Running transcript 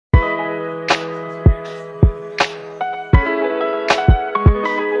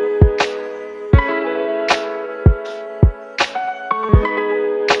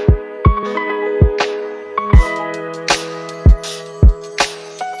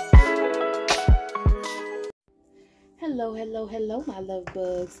Hello, hello, hello, my love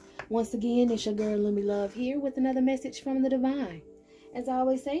bugs. Once again, it's your girl, Lumi Love, here with another message from the divine. As I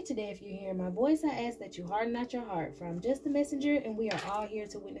always say today, if you hear my voice, I ask that you harden not your heart, for I'm just the messenger, and we are all here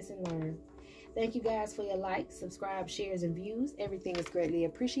to witness and learn. Thank you guys for your likes, subscribe, shares, and views. Everything is greatly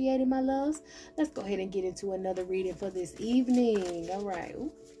appreciated, my loves. Let's go ahead and get into another reading for this evening. All right.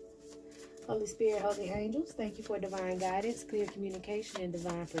 Ooh. Holy Spirit, Holy Angels, thank you for divine guidance, clear communication, and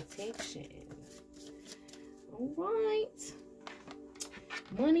divine protection. All right.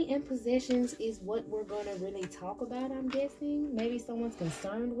 Money and possessions is what we're going to really talk about, I'm guessing. Maybe someone's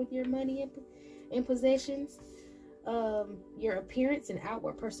concerned with your money and possessions. Your appearance and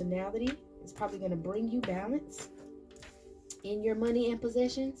outward personality is probably going to bring you balance in your money and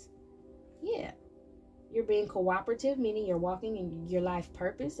possessions. Yeah. You're being cooperative, meaning you're walking in your life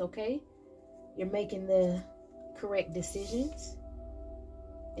purpose, okay? You're making the correct decisions.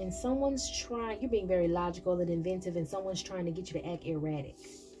 And you're being very logical and inventive, and someone's trying to get you to act erratic.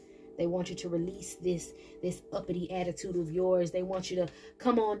 They want you to release this uppity attitude of yours. They want you to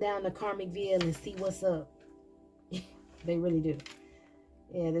come on down to Karmicville and see what's up. They really do.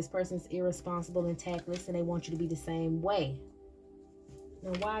 Yeah, this person's irresponsible and tactless, and they want you to be the same way.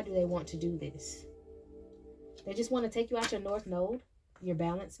 Now, why do they want to do this? They just want to take you out your north node. You're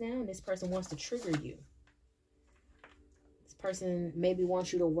balanced now, and this person wants to trigger you. This person maybe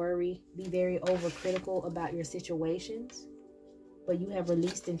wants you to worry, be very overcritical about your situations, but you have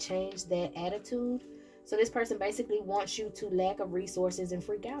released and changed that attitude. So this person basically wants you to lack of resources and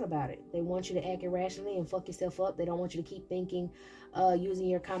freak out about it. They want you to act irrationally and fuck yourself up. They don't want you to keep thinking, using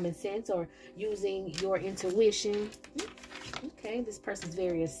your common sense or using your intuition. Okay, this person's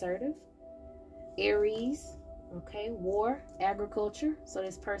very assertive. Aries. Okay, war, agriculture. So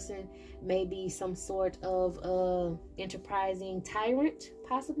this person may be some sort of enterprising tyrant,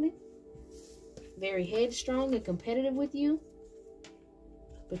 possibly. Very headstrong and competitive with you.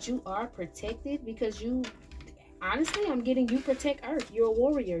 But you are protected because honestly, I'm getting you protect Earth. You're a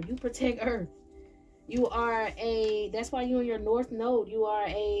warrior. You protect Earth. That's why you're in your north node. You are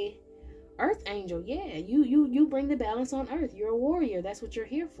a Earth angel. Yeah, you bring the balance on Earth. You're a warrior. That's what you're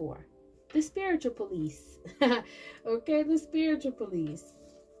here for. The spiritual police. Okay, the spiritual police.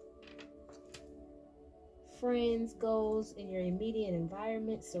 Friends, goals in your immediate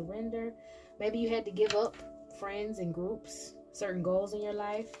environment, surrender. Maybe you had to give up friends and groups, certain goals in your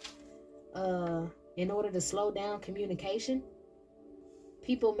life, in order to slow down communication.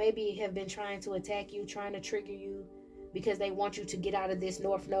 People maybe have been trying to attack you, trying to trigger you, because they want you to get out of this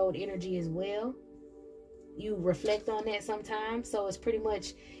North Node energy as well. You reflect on that sometimes, so it's pretty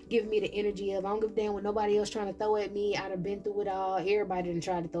much giving me the energy of I don't give a damn what nobody else trying to throw at me. I done been through it all. Everybody done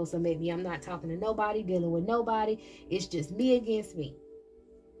tried to throw something at me. I'm not talking to nobody, dealing with nobody. It's just me against me.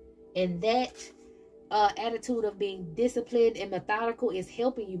 And that attitude of being disciplined and methodical is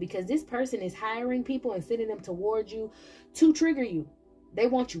helping you, because this person is hiring people and sending them towards you to trigger you. They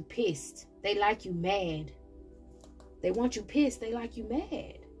want you pissed. They like you mad. They want you pissed. They like you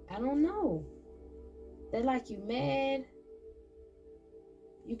mad. I don't know. They like you mad.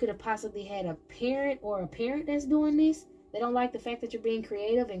 You could have possibly had a parent that's doing this. They don't like the fact that you're being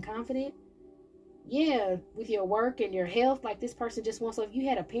creative and confident. Yeah, with your work and your health, like this person just wants. So if you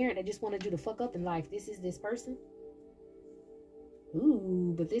had a parent that just wanted you to fuck up in life, this is this person.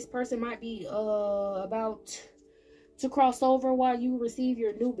 Ooh, but this person might be about to cross over while you receive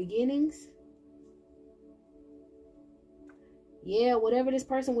your new beginnings. Yeah, whatever this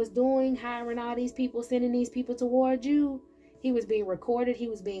person was doing, hiring all these people, sending these people towards you, he was being recorded. He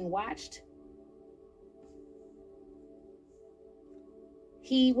was being watched.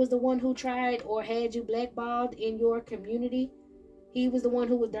 He was the one who tried or had you blackballed in your community. He was the one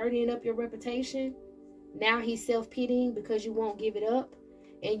who was dirtying up your reputation. Now he's self-pitying because you won't give it up,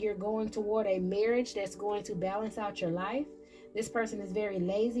 and you're going toward a marriage that's going to balance out your life. This person is very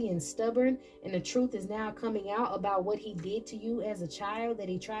lazy and stubborn, and the truth is now coming out about what he did to you as a child that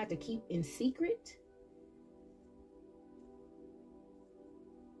he tried to keep in secret.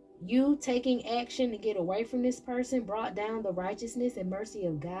 You taking action to get away from this person brought down the righteousness and mercy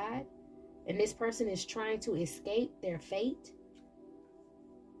of God, and this person is trying to escape their fate.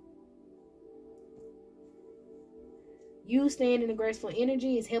 You staying in a graceful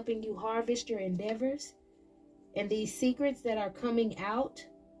energy is helping you harvest your endeavors. And these secrets that are coming out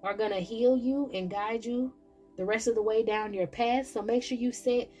are going to heal you and guide you the rest of the way down your path. So make sure you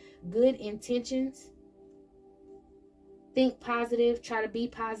set good intentions. Think positive. Try to be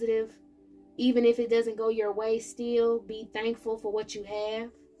positive. Even if it doesn't go your way, still be thankful for what you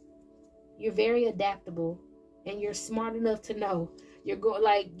have. You're very adaptable. And you're smart enough to know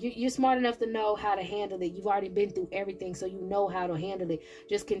You're smart enough to know how to handle it. You've already been through everything, so you know how to handle it.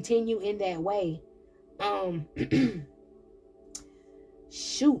 Just continue in that way.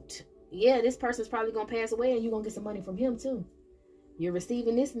 Shoot. Yeah, this person's probably gonna pass away, and you're gonna get some money from him too. You're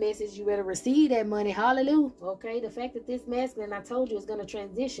receiving this message. You better receive that money. Hallelujah. Okay. The fact that this masculine, I told you, is going to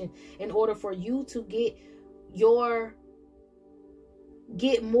transition in order for you to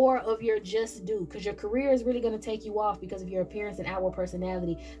get more of your just due, because your career is really going to take you off because of your appearance and outward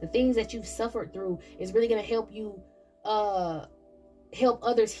personality. The things that you've suffered through is really going to help you help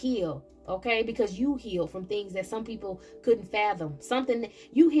others heal. Okay, because you heal from things that some people couldn't fathom.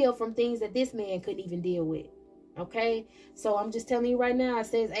 You heal from things that this man couldn't even deal with. Okay, so I'm just telling you right now, it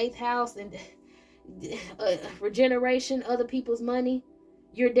says 8th house and regeneration, other people's money.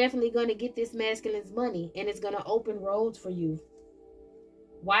 You're definitely going to get this masculine's money, and it's going to open roads for you.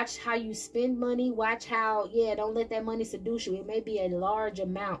 Watch how you spend money. Watch how, don't let that money seduce you. It may be a large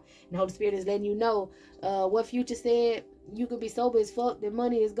amount, and the Holy Spirit is letting you know what Future said. You could be sober as fuck, the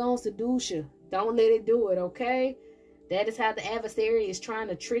money is going to seduce you. Don't let it do it, okay? That is how the adversary is trying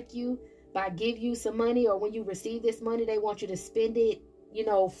to trick you. By give you some money, or when you receive this money, they want you to spend it,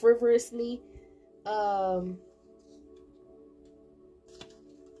 frivolously. And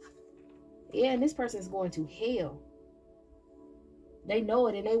this person is going to hell. They know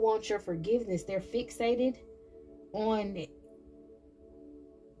it, and they want your forgiveness. They're fixated on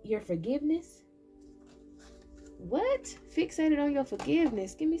your forgiveness. What? Fixated on your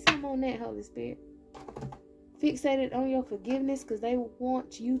forgiveness? Give me some on that, Holy Spirit. Fixated on your forgiveness because they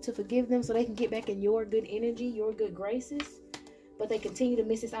want you to forgive them so they can get back in your good energy, your good graces. But they continue to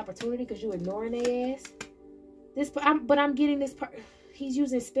miss this opportunity because you're ignoring their ass. I'm getting this part. He's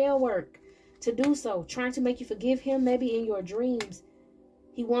using spell work to do so, trying to make you forgive him. Maybe in your dreams,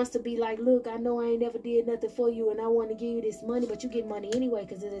 he wants to be like, look, I know I ain't never did nothing for you, and I want to give you this money, but you get money anyway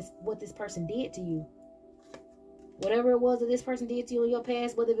because it is what this person did to you. Whatever it was that this person did to you in your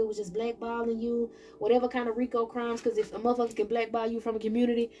past, whether it was just blackballing you, whatever kind of RICO crimes, because if a motherfucker can blackball you from a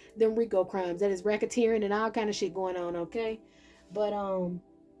community, then RICO crimes. That is racketeering and all kind of shit going on, okay? But,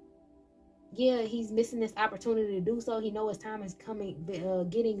 he's missing this opportunity to do so. He knows his time is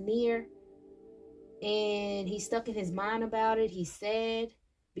getting near. And he's stuck in his mind about it. He's sad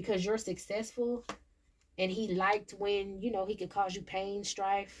because you're successful. And he liked when, he could cause you pain,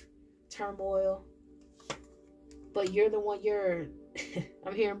 strife, turmoil. But you're the one,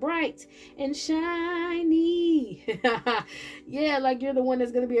 I'm hearing bright and shiny. Yeah, like you're the one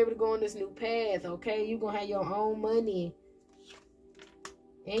that's going to be able to go on this new path, okay? You're going to have your own money.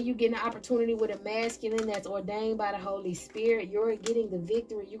 And you get an opportunity with a masculine that's ordained by the Holy Spirit. You're getting the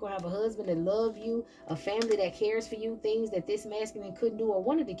victory. You're going to have a husband that loves you, a family that cares for you, things that this masculine couldn't do or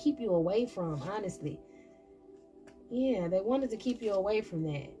wanted to keep you away from, honestly. Yeah, they wanted to keep you away from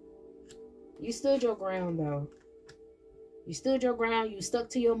that. You stood your ground, though. You stood your ground. You stuck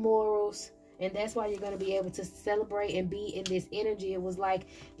to your morals. And that's why you're going to be able to celebrate and be in this energy. It was like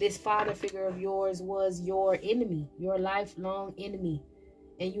this father figure of yours was your enemy, your lifelong enemy.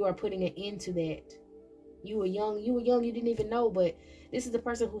 And you are putting an end to that. You were young, you didn't even know. But this is the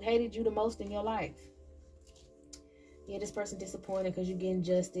person who hated you the most in your life. Yeah, this person disappointed because you're getting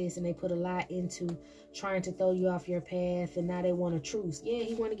justice, and they put a lot into trying to throw you off your path, and now they want a truce. Yeah,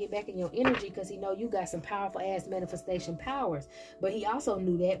 he want to get back in your energy because he know you got some powerful ass manifestation powers. But he also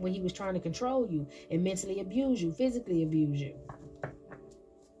knew that when he was trying to control you and mentally abuse you, physically abuse you.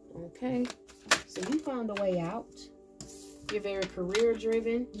 Okay, so you found a way out. You're very career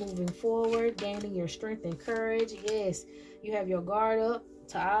driven, moving forward, gaining your strength and courage. Yes, you have your guard up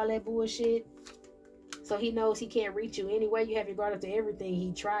to all that bullshit. So he knows he can't reach you anyway. You have your guard up to everything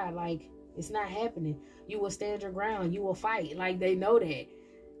he tried. Like, it's not happening. You will stand your ground. You will fight. Like, they know that.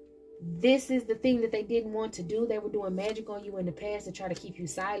 This is the thing that they didn't want to do. They were doing magic on you in the past to try to keep you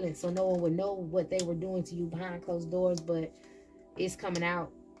silent so no one would know what they were doing to you behind closed doors. But it's coming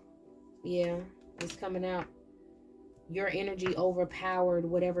out. Yeah, it's coming out. Your energy overpowered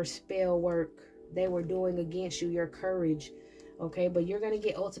whatever spell work they were doing against you, your courage. Okay, but you're going to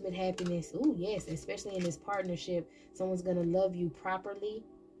get ultimate happiness. Ooh, yes, especially in this partnership. Someone's going to love you properly.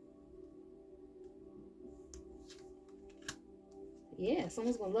 Yeah,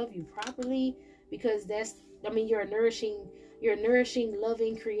 someone's going to love you properly because you're a nourishing,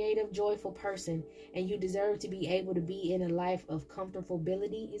 loving, creative, joyful person. And you deserve to be able to be in a life of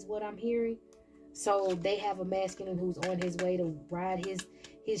comfortability is what I'm hearing. So they have a masculine who's on his way to ride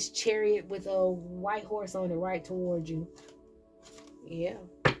his chariot with a white horse on it right towards you. Yeah.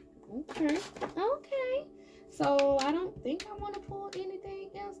 Okay. So I don't think I want to pull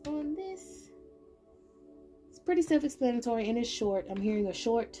anything else on this. pretty self-explanatory and it's short. I'm hearing a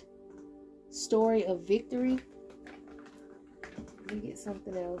short story of victory. Let me get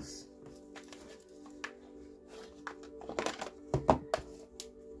something else.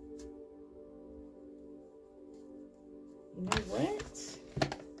 You know what?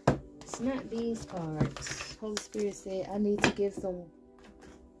 It's not these cards. Holy Spirit said I need to give some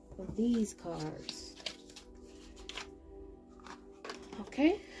of these cards.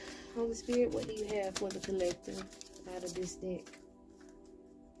 Okay. Holy Spirit, what do you have for the collective out of this deck?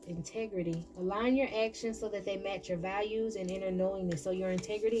 Integrity. Align your actions so that they match your values and inner knowingness. So your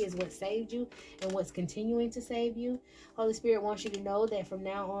integrity is what saved you and what's continuing to save you. Holy Spirit wants you to know that from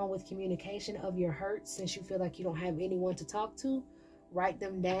now on, with communication of your hurts, since you feel like you don't have anyone to talk to, write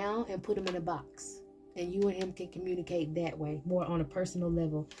them down and put them in a box. And you and him can communicate that way, more on a personal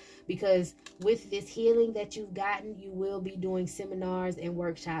level. Because with this healing that you've gotten, you will be doing seminars and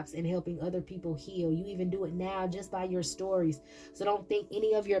workshops and helping other people heal. You even do it now just by your stories. So don't think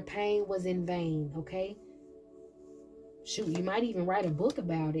any of your pain was in vain, okay? Shoot, you might even write a book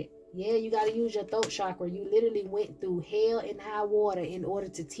about it. Yeah, you got to use your throat chakra. You literally went through hell and high water in order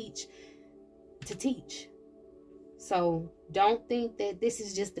to teach. So don't think that this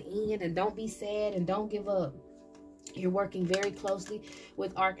is just the end, and don't be sad and don't give up. You're working very closely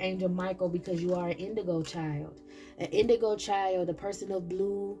with Archangel Michael because you are an indigo child. An indigo child, a person of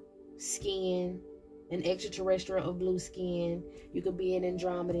blue skin, an extraterrestrial of blue skin. You could be an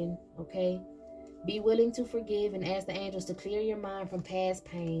Andromedan, okay? Be willing to forgive and ask the angels to clear your mind from past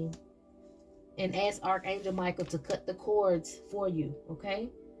pain. And ask Archangel Michael to cut the cords for you, okay?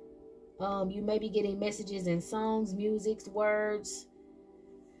 You may be getting messages in songs, music, words.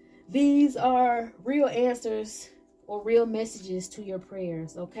 These are real answers or real messages to your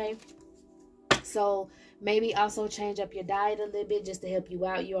prayers, okay? So maybe also change up your diet a little bit just to help you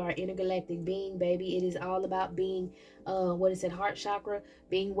out. You are an intergalactic being, baby. It is all about being, heart chakra,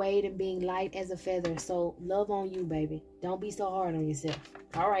 being weighed and being light as a feather. So love on you, baby. Don't be so hard on yourself.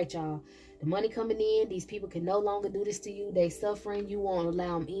 All right, y'all. The money coming in, these people can no longer do this to you. They suffering. You won't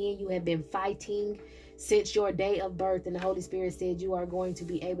allow them in. You have been fighting since your day of birth. And the Holy Spirit said you are going to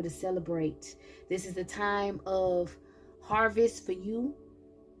be able to celebrate. This is the time of harvest for you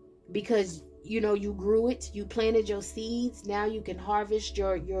because, you know, you grew it. You planted your seeds. Now you can harvest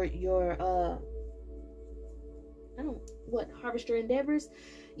harvest your endeavors.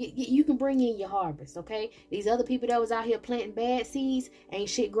 You can bring in your harvest, okay? These other people that was out here planting bad seeds, ain't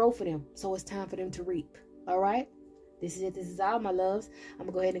shit grow for them. So it's time for them to reap, all right? This is it. This is all, my loves. I'm going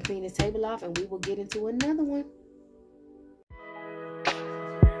to go ahead and clean this table off, and we will get into another one.